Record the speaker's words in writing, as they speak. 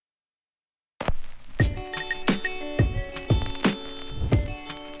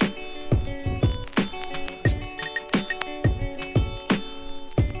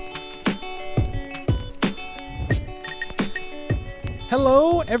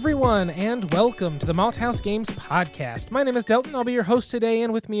everyone, and welcome to the Malthouse Games podcast. My name is Delton. I'll be your host today,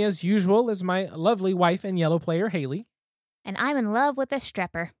 and with me, as usual, is my lovely wife and yellow player, Haley. And I'm in love with a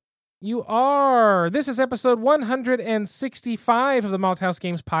strepper. You are. This is episode 165 of the Malthouse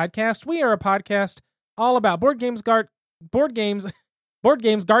Games podcast. We are a podcast all about board games, card games, board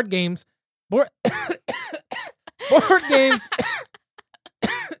games, card games,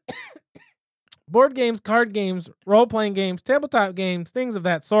 role-playing games, tabletop games, things of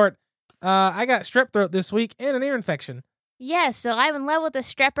that sort. I got strep throat this week and an ear infection. Yes, so I'm in love with a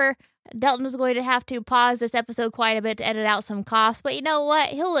strepper. Dalton is going to have to pause this episode quite a bit to edit out some coughs, but you know what?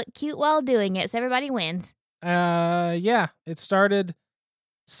 He'll look cute while doing it, so everybody wins. Yeah, it started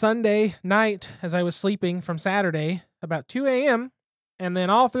Sunday night as I was sleeping from Saturday, about 2 a.m., and then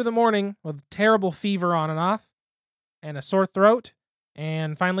all through the morning with terrible fever on and off, and a sore throat,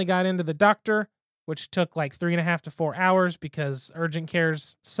 and finally got into the doctor, which took like 3.5 to 4 hours because urgent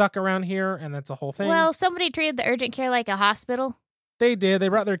cares suck around here, and that's a whole thing. Well, somebody treated the urgent care like a hospital. They did. They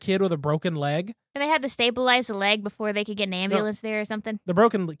brought their kid with a broken leg. And they had to stabilize the leg before they could get an ambulance there or something. The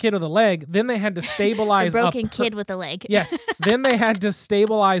broken kid with a leg. Then they had to stabilize the broken kid with a leg. Yes. Then they had to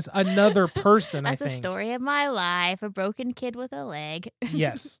stabilize another person, That's I think. the story of my life. A broken kid with a leg.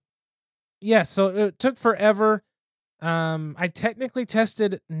 Yes. Yes. So it took forever. I technically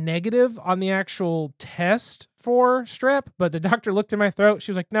tested negative on the actual test for strep, but the doctor looked in my throat.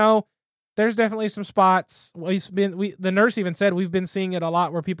 She was like, no, there's definitely some spots. The nurse even said we've been seeing it a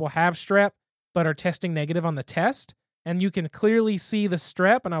lot where people have strep, but are testing negative on the test. And you can clearly see the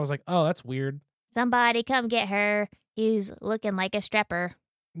strep. And I was like, oh, that's weird. Somebody come get her. He's looking like a strepper.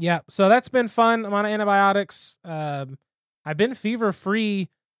 Yeah. So that's been fun. I'm on antibiotics. I've been fever-free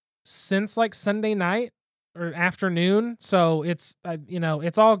since like Sunday night or afternoon. So it's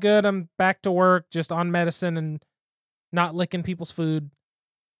all good. I'm back to work, just on medicine and not licking people's food.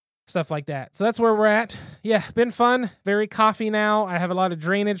 Stuff like that. So that's where we're at. Yeah, been fun. Very coffee now. I have a lot of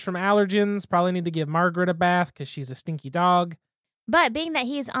drainage from allergens. Probably need to give Margaret a bath because she's a stinky dog. But being that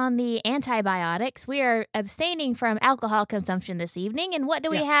he's on the antibiotics, we are abstaining from alcohol consumption this evening. And what do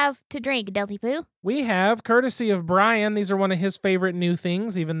we have to drink, Delty Poo? We have, courtesy of Brian, these are one of his favorite new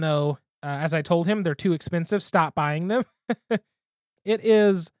things, even though, as I told him, they're too expensive. Stop buying them. It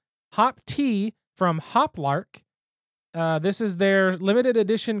is hop tea from Hoplark. This is their limited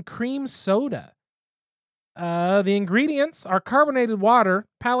edition cream soda. The ingredients are carbonated water,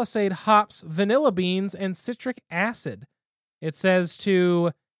 Palisade hops, vanilla beans, and citric acid. It says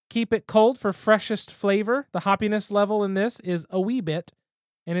to keep it cold for freshest flavor. The hoppiness level in this is a wee bit,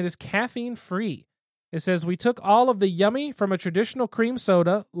 and it is caffeine free. It says we took all of the yummy from a traditional cream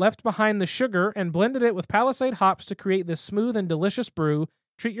soda, left behind the sugar, and blended it with Palisade hops to create this smooth and delicious brew.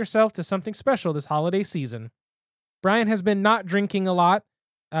 Treat yourself to something special this holiday season. Brian has been not drinking a lot,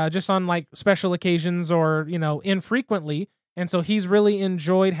 just on like special occasions or, infrequently. And so he's really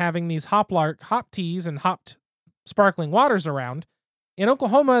enjoyed having these Hoplark hop teas and hopped sparkling waters around. In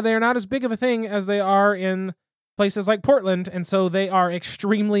Oklahoma, they're not as big of a thing as they are in places like Portland. And so they are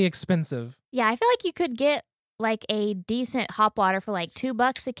extremely expensive. Yeah, I feel like you could get like a decent hop water for like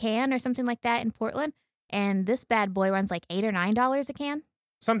 $2 a can or something like that in Portland. And this bad boy runs like $8 or $9 a can.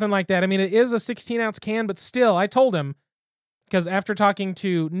 Something like that. I mean, it is a 16-ounce can, but still, I told him, because after talking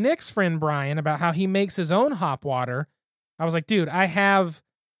to Nick's friend Brian about how he makes his own hop water, I was like, dude, I have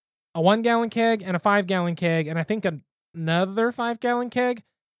a 1-gallon keg and a 5-gallon keg, and I think another 5-gallon keg.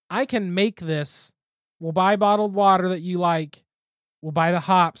 I can make this. We'll buy bottled water that you like. We'll buy the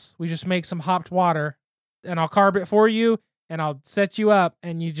hops. We just make some hopped water, and I'll carb it for you, and I'll set you up,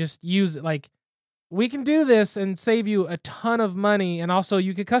 and you just use it like... We can do this and save you a ton of money, and also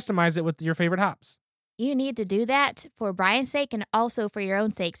you could customize it with your favorite hops. You need to do that for Brian's sake and also for your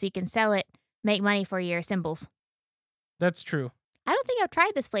own sake so you can sell it, make money for your symbols. That's true. I don't think I've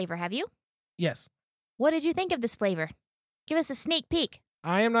tried this flavor, have you? Yes. What did you think of this flavor? Give us a sneak peek.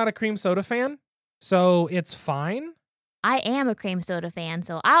 I am not a cream soda fan, so it's fine. I am a cream soda fan,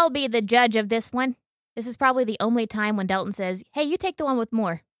 so I'll be the judge of this one. This is probably the only time when Dalton says, hey, you take the one with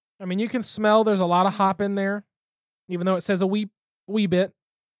more. I mean, you can smell there's a lot of hop in there, even though it says a wee bit.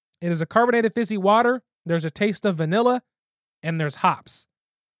 It is a carbonated fizzy water. There's a taste of vanilla, and there's hops.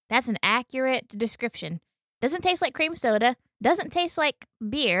 That's an accurate description. Doesn't taste like cream soda. Doesn't taste like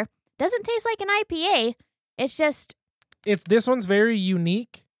beer. Doesn't taste like an IPA. It's just... This one's very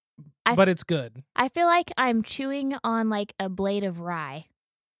unique, but it's good. I feel like I'm chewing on like a blade of rye.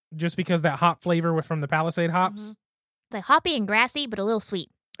 Just because that hop flavor from the Palisade hops? Mm-hmm. It's like hoppy and grassy, but a little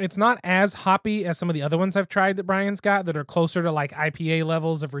sweet. It's not as hoppy as some of the other ones I've tried that Brian's got that are closer to like IPA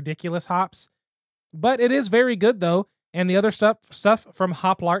levels of ridiculous hops. But it is very good, though. And the other stuff from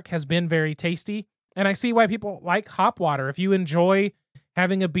Hoplark has been very tasty. And I see why people like hop water. If you enjoy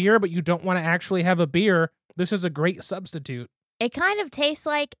having a beer, but you don't want to actually have a beer, this is a great substitute. It kind of tastes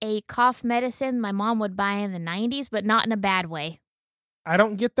like a cough medicine my mom would buy in the 90s, but not in a bad way. I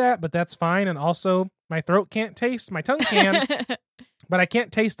don't get that, but that's fine. And also, my throat can't taste. My tongue can, but I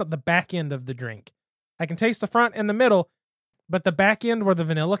can't taste the back end of the drink. I can taste the front and the middle, but the back end where the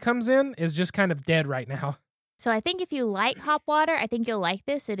vanilla comes in is just kind of dead right now. So I think if you like hop water, I think you'll like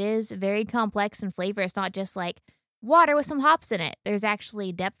this. It is very complex in flavor. It's not just like water with some hops in it. There's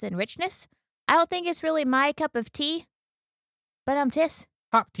actually depth and richness. I don't think it's really my cup of tea, but tis.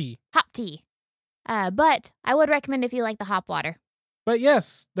 Hop tea. Hop tea. But I would recommend if you like the hop water. But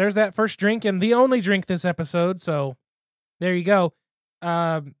yes, there's that first drink and the only drink this episode. So there you go.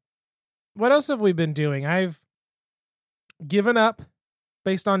 What else have we been doing? I've given up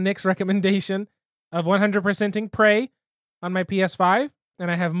based on Nick's recommendation of 100%ing Prey on my PS5,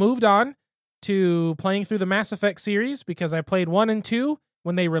 and I have moved on to playing through the Mass Effect series because I played 1 and 2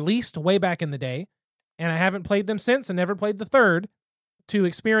 when they released way back in the day, and I haven't played them since and never played the third to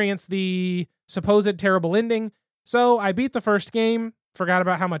experience the supposed terrible ending. So I beat the first game, forgot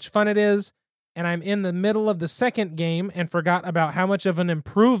about how much fun it is, and I'm in the middle of the second game and forgot about how much of an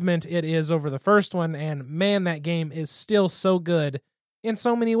improvement it is over the first one, and man, that game is still so good in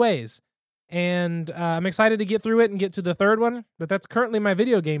so many ways. And I'm excited to get through it and get to the third one, but that's currently my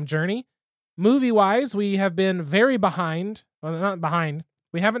video game journey. Movie-wise, we have been very behind. Well, not behind.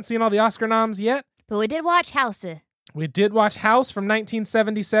 We haven't seen all the Oscar noms yet. But we did watch House. We did watch House from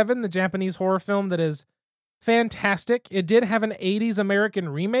 1977, the Japanese horror film that is fantastic. It did have an 80s American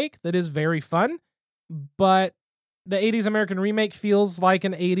remake that is very fun, but the 80s American remake feels like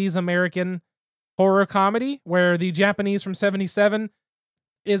an 80s American horror comedy, where the Japanese from 77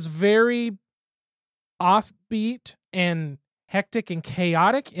 is very offbeat and hectic and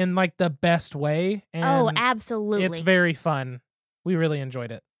chaotic in like the best way. And absolutely. It's very fun. We really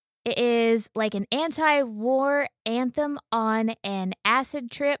enjoyed it. It is like an anti-war anthem on an acid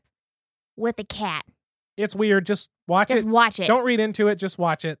trip with a cat. It's weird. Just watch it. Just watch it. Don't read into it. Just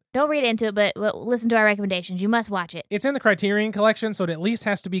watch it. Don't read into it, but listen to our recommendations. You must watch it. It's in the Criterion Collection, so it at least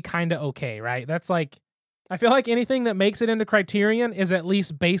has to be kind of okay, right? That's like, I feel like anything that makes it into Criterion is at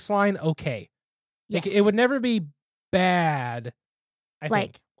least baseline okay. Yes. Like, it would never be bad, I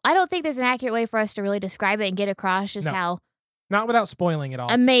think. I don't think there's an accurate way for us to really describe it and get across just how not without spoiling it all.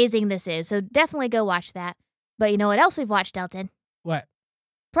 Amazing this is. So definitely go watch that. But you know what else we've watched, Delton? What?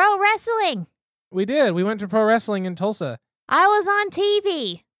 Pro wrestling. We did. We went to pro wrestling in Tulsa. I was on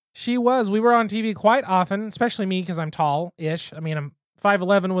TV. She was. We were on TV quite often, especially me because I'm tall-ish. I mean, I'm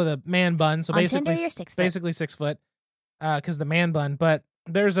 5'11" with a man bun, so on basically Tinder, you're 6 foot. Basically 6 foot because the man bun. But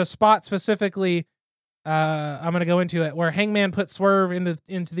there's a spot specifically, I'm going to go into it, where Hangman put Swerve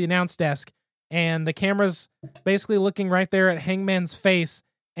into the announce desk, and the camera's basically looking right there at Hangman's face,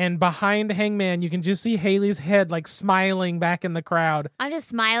 and behind Hangman, you can just see Haley's head like smiling back in the crowd. I'm just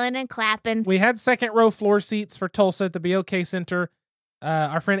smiling and clapping. We had second row floor seats for Tulsa at the BOK Center.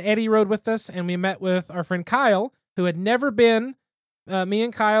 Our friend Eddie rode with us, and we met with our friend Kyle, who had never been. Me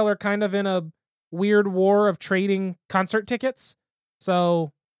and Kyle are kind of in a weird war of trading concert tickets.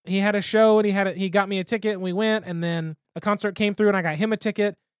 So he had a show, and he got me a ticket, and we went, and then a concert came through, and I got him a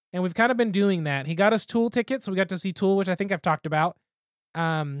ticket, and we've kind of been doing that. He got us Tool tickets. We got to see Tool, which I think I've talked about.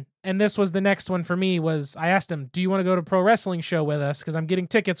 And this was the next one for me. Was I asked him, do you want to go to pro wrestling show with us? Because I'm getting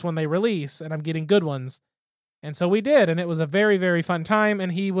tickets when they release, and I'm getting good ones. And so we did, and it was a very, very fun time.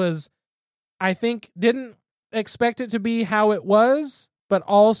 And he was, I think, didn't expect it to be how it was, but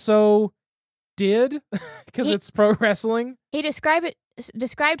also did, because it's pro wrestling. He described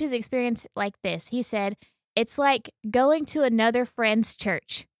his experience like this. He said, it's like going to another friend's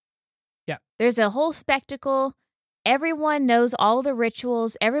church. Yeah. There's a whole spectacle. Everyone knows all the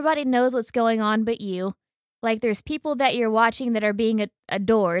rituals. Everybody knows what's going on but you. Like, there's people that you're watching that are being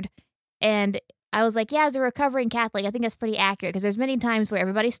adored. And I was like, yeah, as a recovering Catholic, I think that's pretty accurate, because there's many times where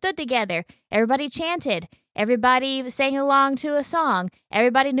everybody stood together, everybody chanted, everybody sang along to a song,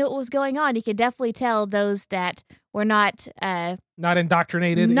 everybody knew what was going on. You could definitely tell those that were not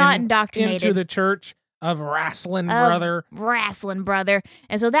indoctrinated into the church of wrestling brother.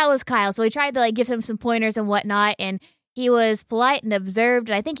 And so that was Kyle. So we tried to give him some pointers and whatnot, and he was polite and observed,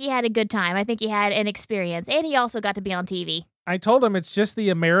 and I think he had a good time. I think he had an experience, and he also got to be on TV. I told him it's just the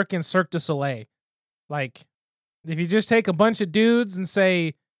American Cirque du Soleil. Like, if you just take a bunch of dudes and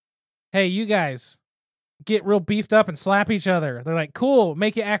say, hey, you guys, get real beefed up and slap each other. They're like, cool,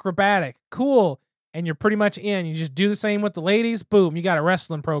 make it acrobatic. Cool, and you're pretty much in. You just do the same with the ladies. Boom, you got a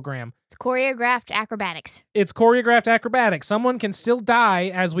wrestling program. It's choreographed acrobatics. It's choreographed acrobatics. Someone can still die,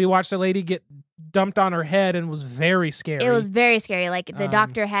 as we watched a lady get dumped on her head, and was very scary. It was very scary. Like, the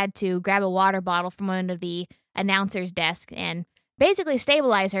doctor had to grab a water bottle from under the announcer's desk and basically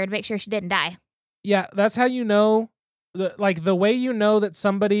stabilize her to make sure she didn't die. Yeah, that's how you know, the way you know that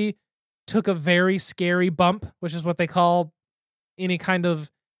somebody took a very scary bump, which is what they call any kind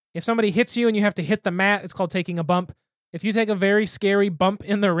of, if somebody hits you and you have to hit the mat, it's called taking a bump. If you take a very scary bump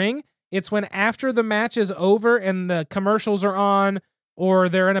in the ring, it's when after the match is over and the commercials are on, or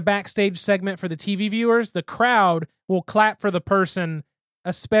they're in a backstage segment for the TV viewers, the crowd will clap for the person,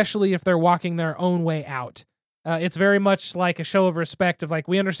 especially if they're walking their own way out. It's very much like a show of respect of like,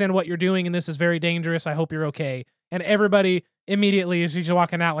 we understand what you're doing and this is very dangerous. I hope you're okay. And everybody immediately, as she's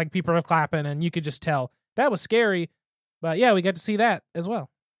walking out, like people are clapping, and you could just tell. That was scary. But yeah, we got to see that as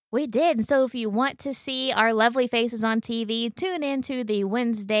well. We did. And so if you want to see our lovely faces on TV, tune in to the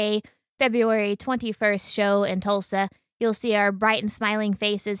Wednesday, February 21st show in Tulsa. You'll see our bright and smiling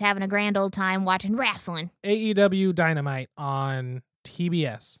faces having a grand old time watching wrestling. AEW Dynamite on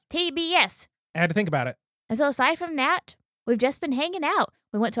TBS. TBS. I had to think about it. And so aside from that, we've just been hanging out.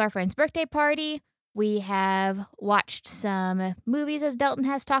 We went to our friend's birthday party. We have watched some movies, as Delton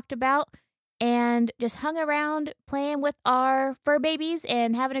has talked about, and just hung around playing with our fur babies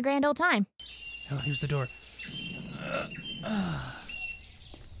and having a grand old time. Oh, here's the door.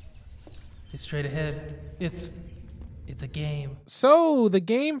 It's straight ahead. It's a game. So, the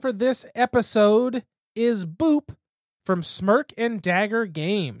game for this episode is Boop from Smirk and Dagger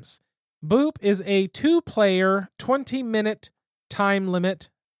Games. Boop is a 2-player, 20-minute time limit,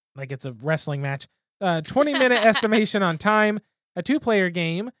 like it's a wrestling match, 20-minute estimation on time, a 2-player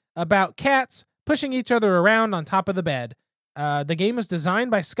game about cats pushing each other around on top of the bed. The game is designed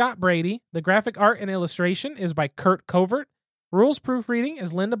by Scott Brady. The graphic art and illustration is by Kurt Covert. Rules proofreading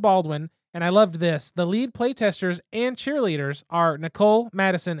is Linda Baldwin. And I loved this. The lead playtesters and cheerleaders are Nicole,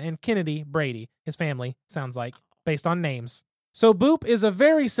 Madison, and Kennedy Brady. His family, sounds like, based on names. So Boop is a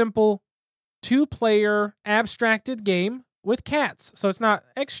very simple 2-player abstracted game with cats. So it's not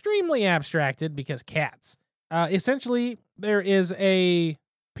extremely abstracted because cats. Essentially, there is a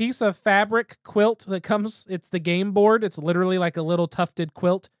piece of fabric quilt that comes, it's the game board. It's literally like a little tufted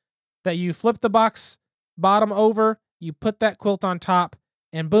quilt that you flip the box bottom over, you put that quilt on top,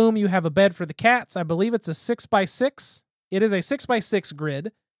 and boom, you have a bed for the cats. I believe it's a 6x6. It is a 6x6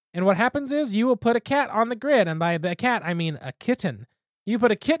 grid. And what happens is you will put a cat on the grid. And by the cat, I mean a kitten. You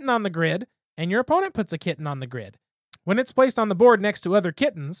put a kitten on the grid, and your opponent puts a kitten on the grid. When it's placed on the board next to other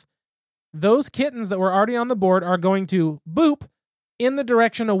kittens, those kittens that were already on the board are going to boop in the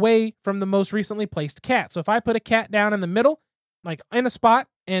direction away from the most recently placed cat. So if I put a cat down in the middle, like in a spot,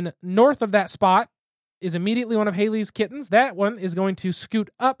 and north of that spot is immediately one of Haley's kittens, that one is going to scoot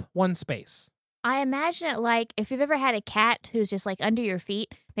up one space. I imagine it like if you've ever had a cat who's just like under your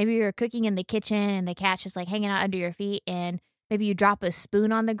feet, maybe you're cooking in the kitchen and the cat's just like hanging out under your feet, and maybe you drop a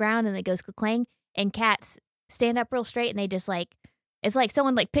spoon on the ground and it goes clang, and cats stand up real straight and they just like, it's like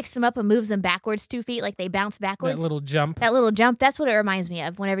someone like picks them up and moves them backwards 2 feet, like they bounce backwards. That little jump. That's what it reminds me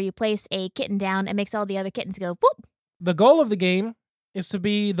of. Whenever you place a kitten down, it makes all the other kittens go boop. The goal of the game is to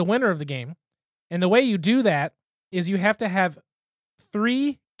be the winner of the game. And the way you do that is you have to have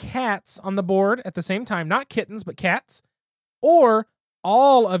 3 cats on the board at the same time, not kittens, but cats, or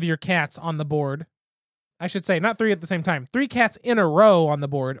all of your cats on the board. I should say, not 3 at the same time, 3 cats in a row on the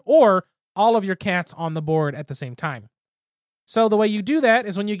board, or all of your cats on the board at the same time. So the way you do that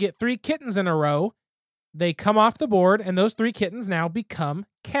is when you get 3 kittens in a row, they come off the board, and those 3 kittens now become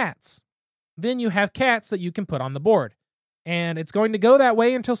cats. Then you have cats that you can put on the board. And it's going to go that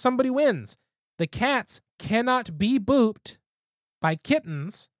way until somebody wins. The cats cannot be booped by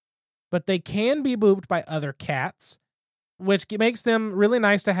kittens, but they can be booped by other cats, which makes them really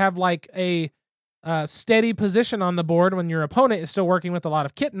nice to have like a steady position on the board when your opponent is still working with a lot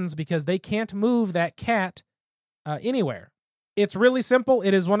of kittens, because they can't move that cat anywhere. It's really simple.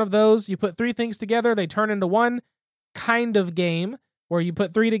 It is one of those, you put 3 things together, they turn into one kind of game where you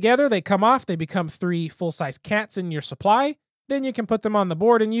put 3 together, they come off, they become 3 full-size cats in your supply. Then you can put them on the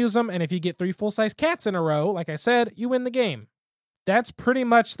board and use them, and if you get 3 full-size cats in a row, like I said, you win the game. That's pretty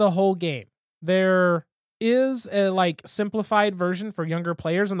much the whole game. There is a like simplified version for younger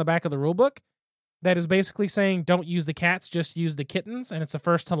players in the back of the rulebook that is basically saying don't use the cats, just use the kittens, and it's the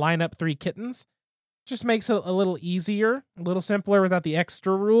first to line up 3 kittens. Just makes it a little easier, a little simpler without the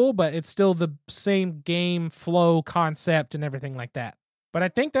extra rule, but it's still the same game flow concept and everything like that. But I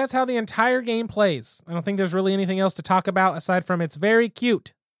think that's how the entire game plays. I don't think there's really anything else to talk about aside from it's very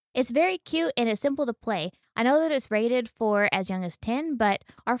cute. It's very cute and it's simple to play. I know that it's rated for as young as 10, but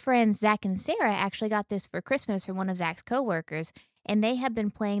our friends Zach and Sarah actually got this for Christmas from one of Zach's coworkers, and they have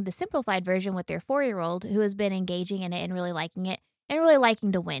been playing the simplified version with their 4-year-old who has been engaging in it and really liking it and really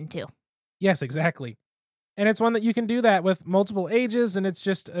liking to win too. Yes, exactly. And it's one that you can do that with multiple ages, and it's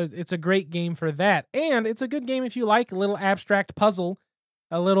just it's a great game for that. And it's a good game if you like a little abstract puzzle,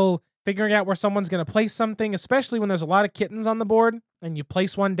 a little figuring out where someone's going to place something, especially when there's a lot of kittens on the board, and you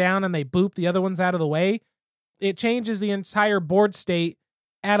place one down and they boop, the other one's out of the way. It changes the entire board state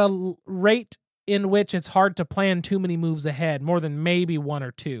at a rate in which it's hard to plan too many moves ahead, more than maybe one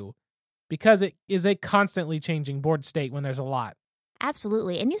or two, because it is a constantly changing board state when there's a lot.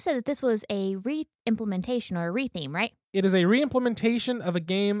 Absolutely. And you said that this was a re-implementation or a re-theme, right? It is a re-implementation of a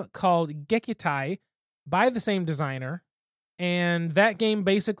game called Gekitai by the same designer. And that game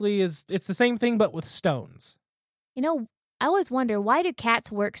basically it's the same thing, but with stones. You know, I always wonder, why do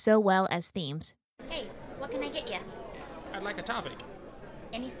cats work so well as themes? Hey, what can I get you? I'd like a topic.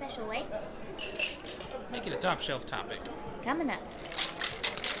 Any special way? Make it a top shelf topic. Coming up.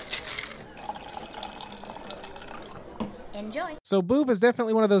 Enjoy. So Boob is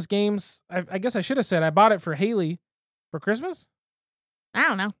definitely one of those games. I guess I should have said I bought it for Haley for Christmas. I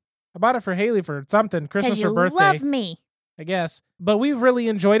don't know. I bought it for Haley for something, Christmas or birthday. Love me. I guess. But we've really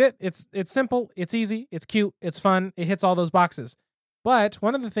enjoyed it. It's simple, it's easy, it's cute, it's fun, it hits all those boxes. But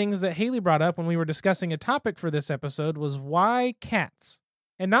one of the things that Haley brought up when we were discussing a topic for this episode was why cats?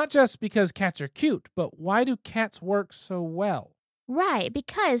 And not just because cats are cute, but why do cats work so well? Right,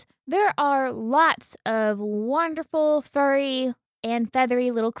 because there are lots of wonderful, furry, and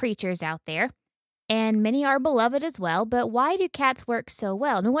feathery little creatures out there, and many are beloved as well, but why do cats work so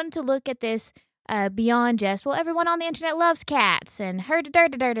well? And I wanted to look at this beyond just, well, everyone on the internet loves cats, and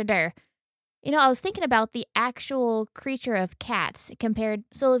her-da-der-da-der-da-der. You know, I was thinking about the actual creature of cats compared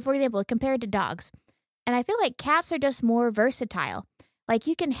to dogs. And I feel like cats are just more versatile. Like,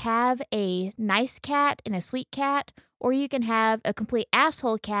 you can have a nice cat and a sweet cat, or you can have a complete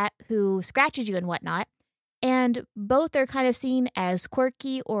asshole cat who scratches you and whatnot. And both are kind of seen as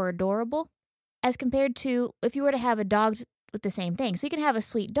quirky or adorable, as compared to if you were to have a dog with the same thing. So you can have a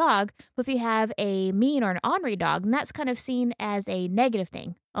sweet dog, but if you have a mean or an ornery dog, then that's kind of seen as a negative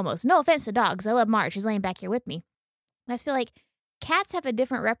thing, almost. No offense to dogs. I love Marge. She's laying back here with me. I just feel like cats have a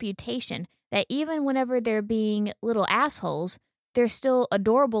different reputation, that even whenever they're being little assholes, they're still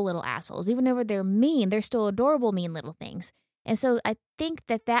adorable little assholes. Even whenever they're mean, they're still adorable, mean little things. And so I think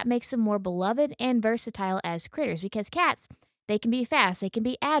that makes them more beloved and versatile as critters, because cats, they can be fast, they can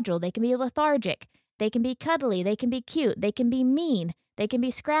be agile, they can be lethargic, they can be cuddly, they can be cute, they can be mean, they can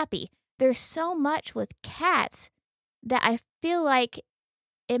be scrappy. There's so much with cats that I feel like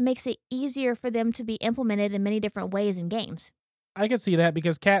it makes it easier for them to be implemented in many different ways in games. I could see that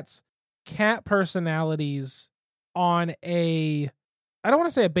because cat personalities on I don't want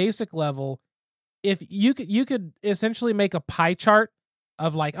to say a basic level, if you could essentially make a pie chart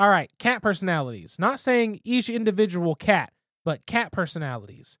of like, all right, cat personalities, not saying each individual cat, but cat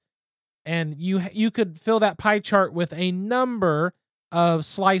personalities. And you could fill that pie chart with a number of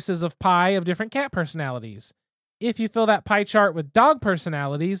slices of pie of different cat personalities. If you fill that pie chart with dog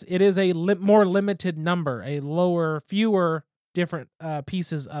personalities, it is a more limited number, fewer different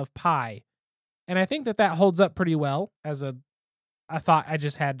pieces of pie. And I think that holds up pretty well as a thought I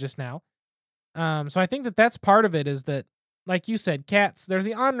just had just now. So I think that's part of it, is that, like you said, cats, there's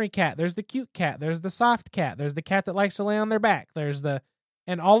the ornery cat, there's the cute cat, there's the soft cat, there's the cat that likes to lay on their back,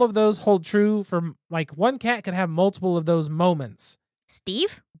 and all of those hold true for, like, one cat could have multiple of those moments.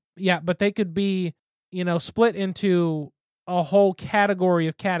 Steve? Yeah, but they could be, split into a whole category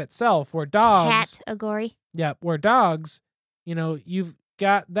of cat itself, where dogs... Category? Yeah, where dogs, you've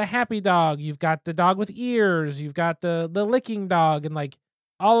got the happy dog, you've got the dog with ears, you've got the licking dog, and, like,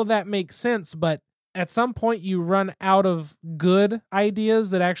 all of that makes sense, but at some point you run out of good ideas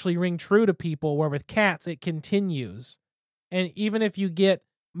that actually ring true to people, where with cats, it continues. And even if you get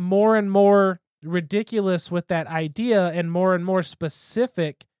more and more ridiculous with that idea and more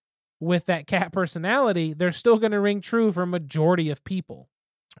specific with that cat personality, they're still going to ring true for a majority of people.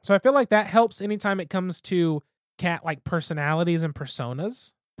 So I feel like that helps anytime it comes to cat like personalities and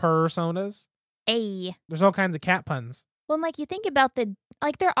personas. Hey. There's all kinds of cat puns. Well, like, you think about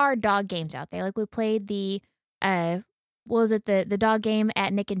there are dog games out there. Like, we played the dog game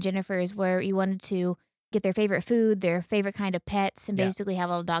at Nick and Jennifer's, where you wanted to get their favorite food, their favorite kind of pets, and basically have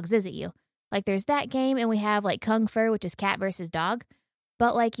all the dogs visit you. Like, there's that game, and we have, like, Kung Fu, which is cat versus dog.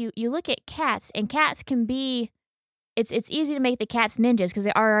 But, like, you look at cats, and cats can be... It's easy to make the cats ninjas because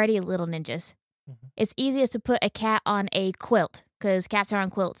they are already little ninjas. Mm-hmm. It's easiest to put a cat on a quilt because cats are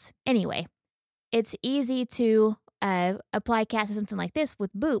on quilts anyway. It's easy to apply cats to something like this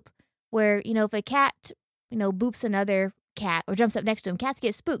with boop, where, if a cat, boops another cat or jumps up next to him, cats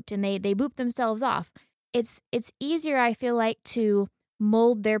get spooked and they boop themselves off. It's easier, I feel like, to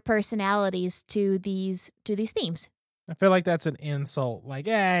mold their personalities to these themes. I feel like that's an insult. Like,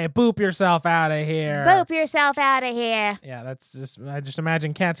 hey, boop yourself out of here. Boop yourself out of here. Yeah, I just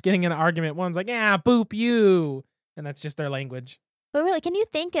imagine cats getting in an argument. One's like, yeah, boop you. And that's just their language. But really, can you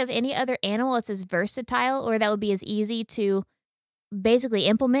think of any other animal that's as versatile or that would be as easy to basically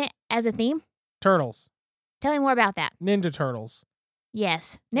implement as a theme? Turtles. Tell me more about that. Ninja Turtles.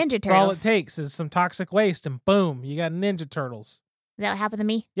 Yes, Ninja That's Turtles. all it takes is some toxic waste and boom, you got Ninja Turtles. Is that what happened to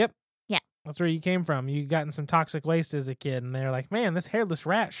me? Yep. Yeah. That's where you came from. You got in some toxic waste as a kid and they're like, man, this hairless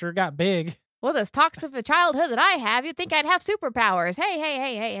rat sure got big. Well, this toxic a childhood that I have, you'd think I'd have superpowers.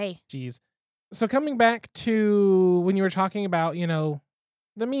 Hey. Jeez. So coming back to when you were talking about,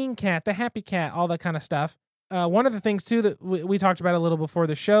 the mean cat, the happy cat, all that kind of stuff. One of the things, too, that we talked about a little before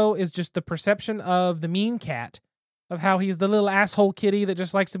the show is just the perception of the mean cat, of how he's the little asshole kitty that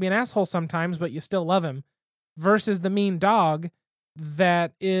just likes to be an asshole sometimes, but you still love him, versus the mean dog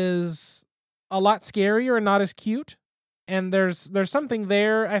that is a lot scarier and not as cute. And there's something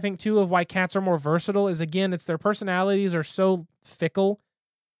there, I think, too, of why cats are more versatile is, again, it's their personalities are so fickle.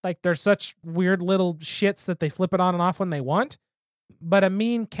 Like, they're such weird little shits that they flip it on and off when they want. But a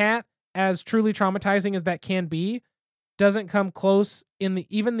mean cat, as truly traumatizing as that can be, doesn't come close in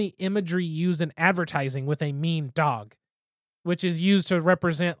even the imagery used in advertising with a mean dog, which is used to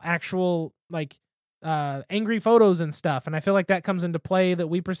represent actual, angry photos and stuff. And I feel like that comes into play, that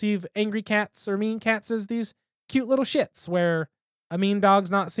we perceive angry cats or mean cats as these cute little shits, where a mean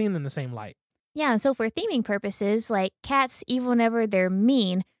dog's not seen in the same light. Yeah, and so for theming purposes, like cats, even whenever they're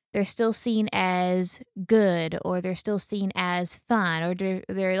mean, they're still seen as good, or they're still seen as fun, or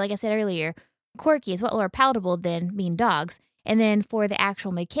they're, like I said earlier, quirky, is what more palatable than mean dogs. And then for the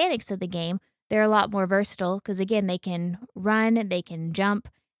actual mechanics of the game, they're a lot more versatile because, again, they can run, they can jump,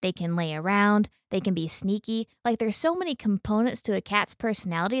 they can lay around, they can be sneaky. Like, there's so many components to a cat's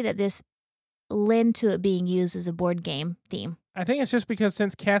personality that this lend to it being used as a board game theme. I think it's just because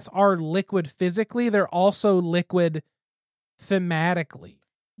since cats are liquid physically, they're also liquid thematically.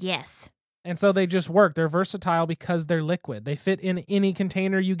 Yes. And so they just work. They're versatile because they're liquid. They fit in any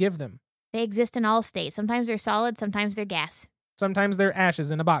container you give them. They exist in all states. Sometimes they're solid, sometimes they're gas. Sometimes they're ashes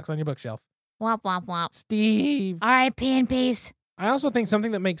in a box on your bookshelf. Womp, womp, womp. Steve. R.I.P. in peace. I also think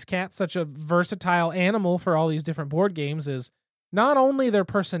something that makes cats such a versatile animal for all these different board games is not only their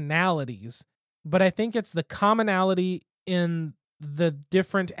personalities, but I think it's the commonality in the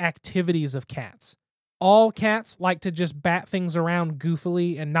different activities of cats. All cats like to just bat things around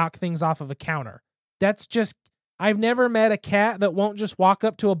goofily and knock things off of a counter. That's just, I've never met a cat that won't just walk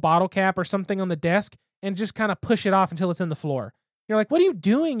up to a bottle cap or something on the desk and just kind of push it off until it's in the floor. You're like, what are you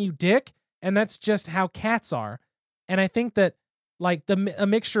doing, you dick? And that's just how cats are. And I think that, like, a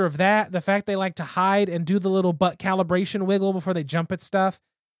mixture of that, the fact they like to hide and do the little butt calibration wiggle before they jump at stuff,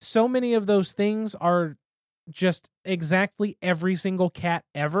 so many of those things are just exactly every single cat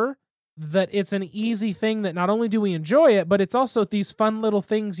ever, that it's an easy thing that not only do we enjoy it, but it's also these fun little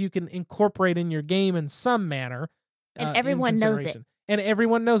things you can incorporate in your game in some manner. And everyone knows it. And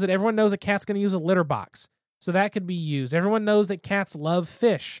everyone knows it. Everyone knows a cat's going to use a litter box. So that could be used. Everyone knows that cats love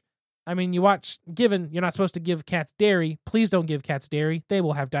fish. I mean, you're not supposed to give cats dairy. Please don't give cats dairy. They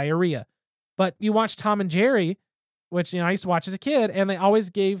will have diarrhea. But you watch Tom and Jerry, which, I used to watch as a kid, and they always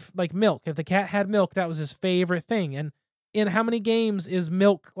gave, milk. If the cat had milk, that was his favorite thing. And in how many games is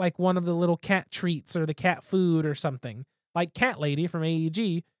milk, one of the little cat treats or the cat food or something? Like Cat Lady from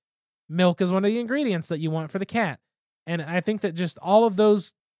AEG, milk is one of the ingredients that you want for the cat. And I think that just all of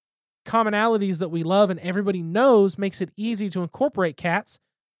those commonalities that we love and everybody knows makes it easy to incorporate cats.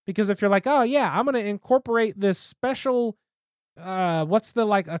 Because if you're like, oh yeah, I'm going to incorporate this special, what's the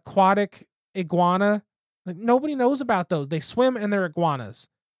aquatic iguana? Nobody knows about those. They swim and they're iguanas.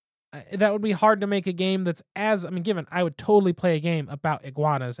 That would be hard to make a game that's I would totally play a game about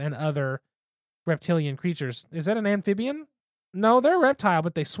iguanas and other reptilian creatures. Is that an amphibian? No, they're a reptile,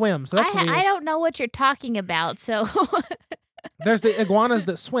 but they swim. So that's weird. I don't know what you're talking about, so. There's the iguanas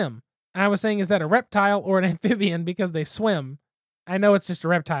that swim. I was saying, is that a reptile or an amphibian because they swim? I know it's just a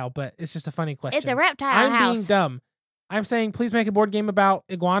reptile, but it's just a funny question. It's a reptile I'm house. being dumb. I'm saying please make a board game about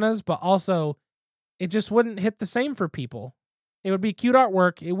iguanas, but also it just wouldn't hit the same for people. It would be cute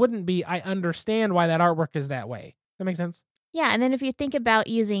artwork. It wouldn't be, I understand why that artwork is that way. That makes sense? Yeah, and then if you think about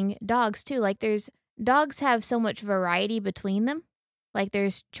using dogs too, dogs have so much variety between them. Like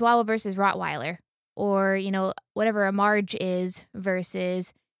there's Chihuahua versus Rottweiler. or, whatever a Marge is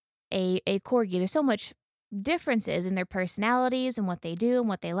versus a corgi. There's so much differences in their personalities and what they do and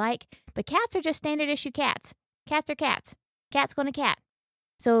what they like. But cats are just standard issue cats. Cats are cats. Cat's going to cat.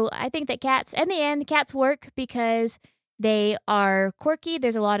 So I think that cats, in the end, cats work because they are quirky.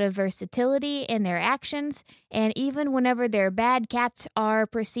 There's a lot of versatility in their actions. And even whenever they're bad, cats are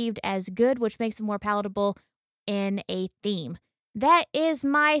perceived as good, which makes them more palatable in a theme. That is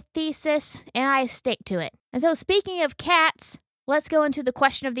my thesis, and I stick to it. And so speaking of cats, let's go into the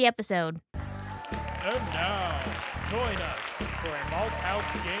question of the episode. And now, join us for a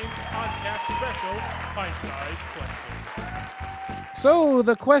Malthouse Games podcast special bite-sized question. So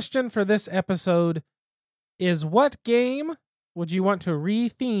the question for this episode is, what game would you want to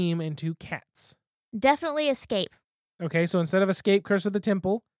re-theme into cats? Definitely Escape. Okay, so instead of Escape Curse of the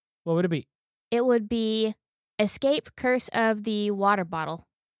Temple, what would it be? It would be Escape Curse of the Water Bottle.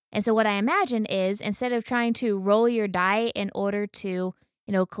 And so what I imagine is, instead of trying to roll your die in order to,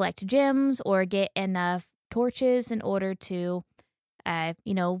 collect gems or get enough torches in order to,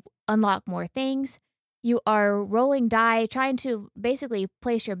 unlock more things, you are rolling die, trying to basically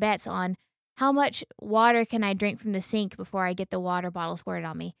place your bets on how much water can I drink from the sink before I get the water bottle squirted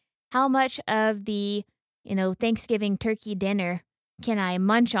on me? How much of the, Thanksgiving turkey dinner can I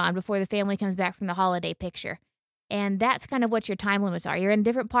munch on before the family comes back from the holiday picture? And that's kind of what your time limits are. You're in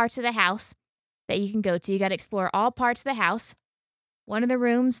different parts of the house that you can go to. You got to explore all parts of the house. One of the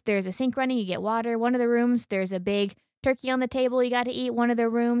rooms, there's a sink running, you get water. One of the rooms, there's a big turkey on the table you got to eat. One of the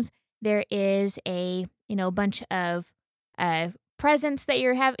rooms, there is a, bunch of presents that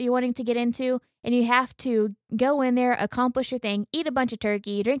you're wanting to get into. And you have to go in there, accomplish your thing, eat a bunch of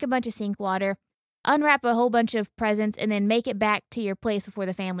turkey, drink a bunch of sink water, unwrap a whole bunch of presents, and then make it back to your place before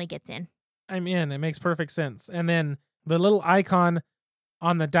the family gets in. I'm in. It makes perfect sense. And then the little icon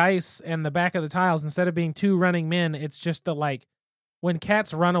on the dice and the back of the tiles, instead of being two running men, it's just when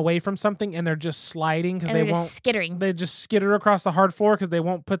cats run away from something and they're just sliding because they won't skittering. They just skitter across the hard floor because they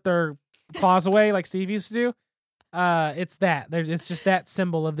won't put their claws away like Steve used to do. It's that. It's just that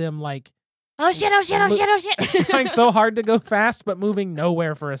symbol of them like, oh shit, oh shit, oh shit, oh shit. trying so hard to go fast but moving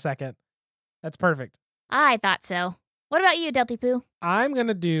nowhere for a second. That's perfect. I thought so. What about you, Delty Poo? I'm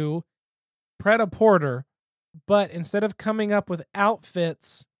gonna do Pret-a-Porter, but instead of coming up with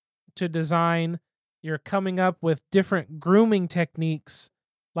outfits to design, you're coming up with different grooming techniques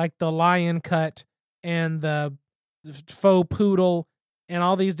like the lion cut and the faux poodle and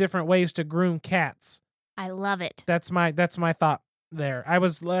all these different ways to groom cats. I love it. That's my thought there. I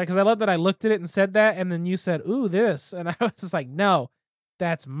was like, because I love that I looked at it and said that, and then you said, ooh, this. And I was just like, no,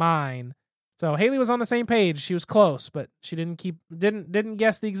 that's mine. So Haley was on the same page. She was close, but she didn't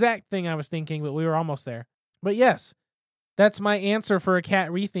guess the exact thing I was thinking, but we were almost there. But yes, that's my answer for a cat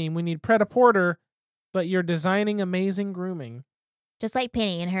retheme. We need Pret-a-Porter, but you're designing amazing grooming. Just like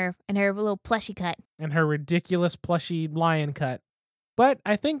Penny in her little plushie cut. And her ridiculous plushy lion cut. But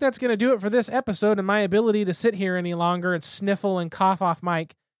I think that's going to do it for this episode and my ability to sit here any longer and sniffle and cough off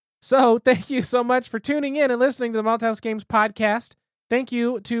mic. So thank you so much for tuning in and listening to the Malthouse Games podcast. Thank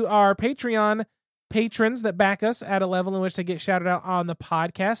you to our Patreon patrons that back us at a level in which they get shouted out on the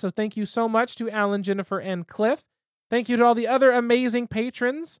podcast. So thank you so much to Alan, Jennifer, and Cliff. Thank you to all the other amazing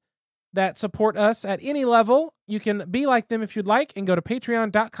patrons that support us at any level. You can be like them if you'd like and go to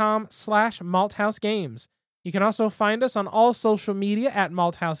patreon.com/malthousegames. You can also find us on all social media at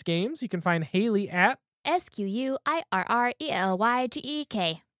Malthouse Games. You can find Haley at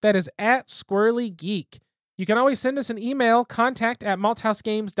SQUIRRELYGEK. That is at Squirrely Geek. You can always send us an email,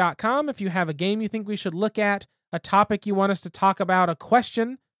 contact@malthousegames.com, if you have a game you think we should look at, a topic you want us to talk about, a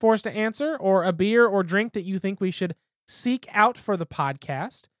question for us to answer, or a beer or drink that you think we should seek out for the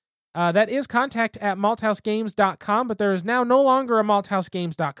podcast. That is contact@malthousegames.com, but there is now no longer a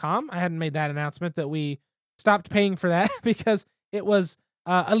malthousegames.com. I hadn't made that announcement that we stopped paying for that because it was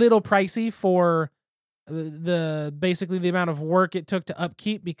a little pricey for basically the amount of work it took to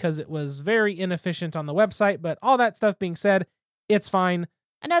upkeep because it was very inefficient on the website. But all that stuff being said, it's fine.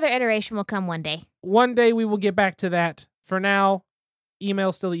 Another iteration will come one day. One day we will get back to that. For now, email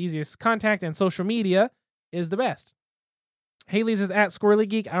is still the easiest contact, and social media is the best. Haley's is at Squirrely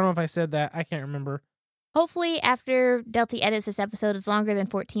Geek. I don't know if I said that. I can't remember. Hopefully, after Delty edits this episode, it's longer than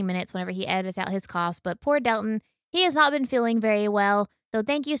 14 minutes whenever he edits out his coughs. But poor Delton, he has not been feeling very well. So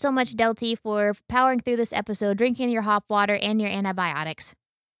thank you so much, Delty, for powering through this episode, drinking your hop water and your antibiotics.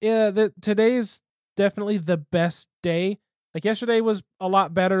 Yeah, today's definitely the best day. Like yesterday was a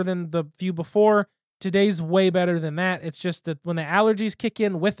lot better than the few before. Today's way better than that. It's just that when the allergies kick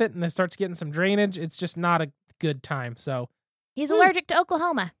in with it and it starts getting some drainage, it's just not a good time. So He's allergic to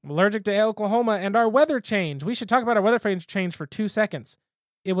Oklahoma. Allergic to Oklahoma and our weather change. We should talk about our weather change for 2 seconds.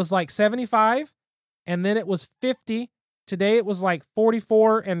 It was like 75, and then it was 50. Today it was like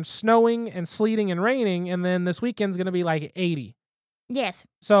 44 and snowing and sleeting and raining, and then this weekend's going to be like 80. Yes.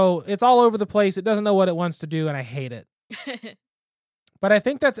 So it's all over the place. It doesn't know what it wants to do, and I hate it. But I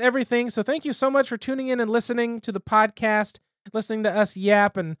think that's everything. So thank you so much for tuning in and listening to the podcast, listening to us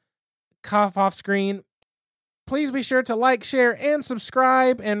yap and cough off screen. Please be sure to like, share, and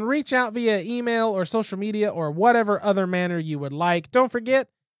subscribe, and reach out via email or social media or whatever other manner you would like. Don't forget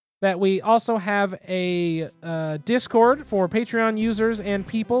that we also have a Discord for Patreon users and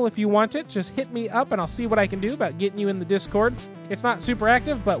people. If you want it, just hit me up, and I'll see what I can do about getting you in the Discord. It's not super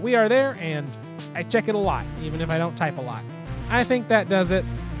active, but we are there, and I check it a lot, even if I don't type a lot. I think that does it.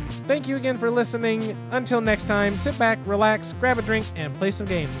 Thank you again for listening. Until next time, sit back, relax, grab a drink, and play some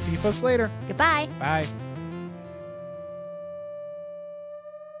games. See you folks later. Goodbye. Bye.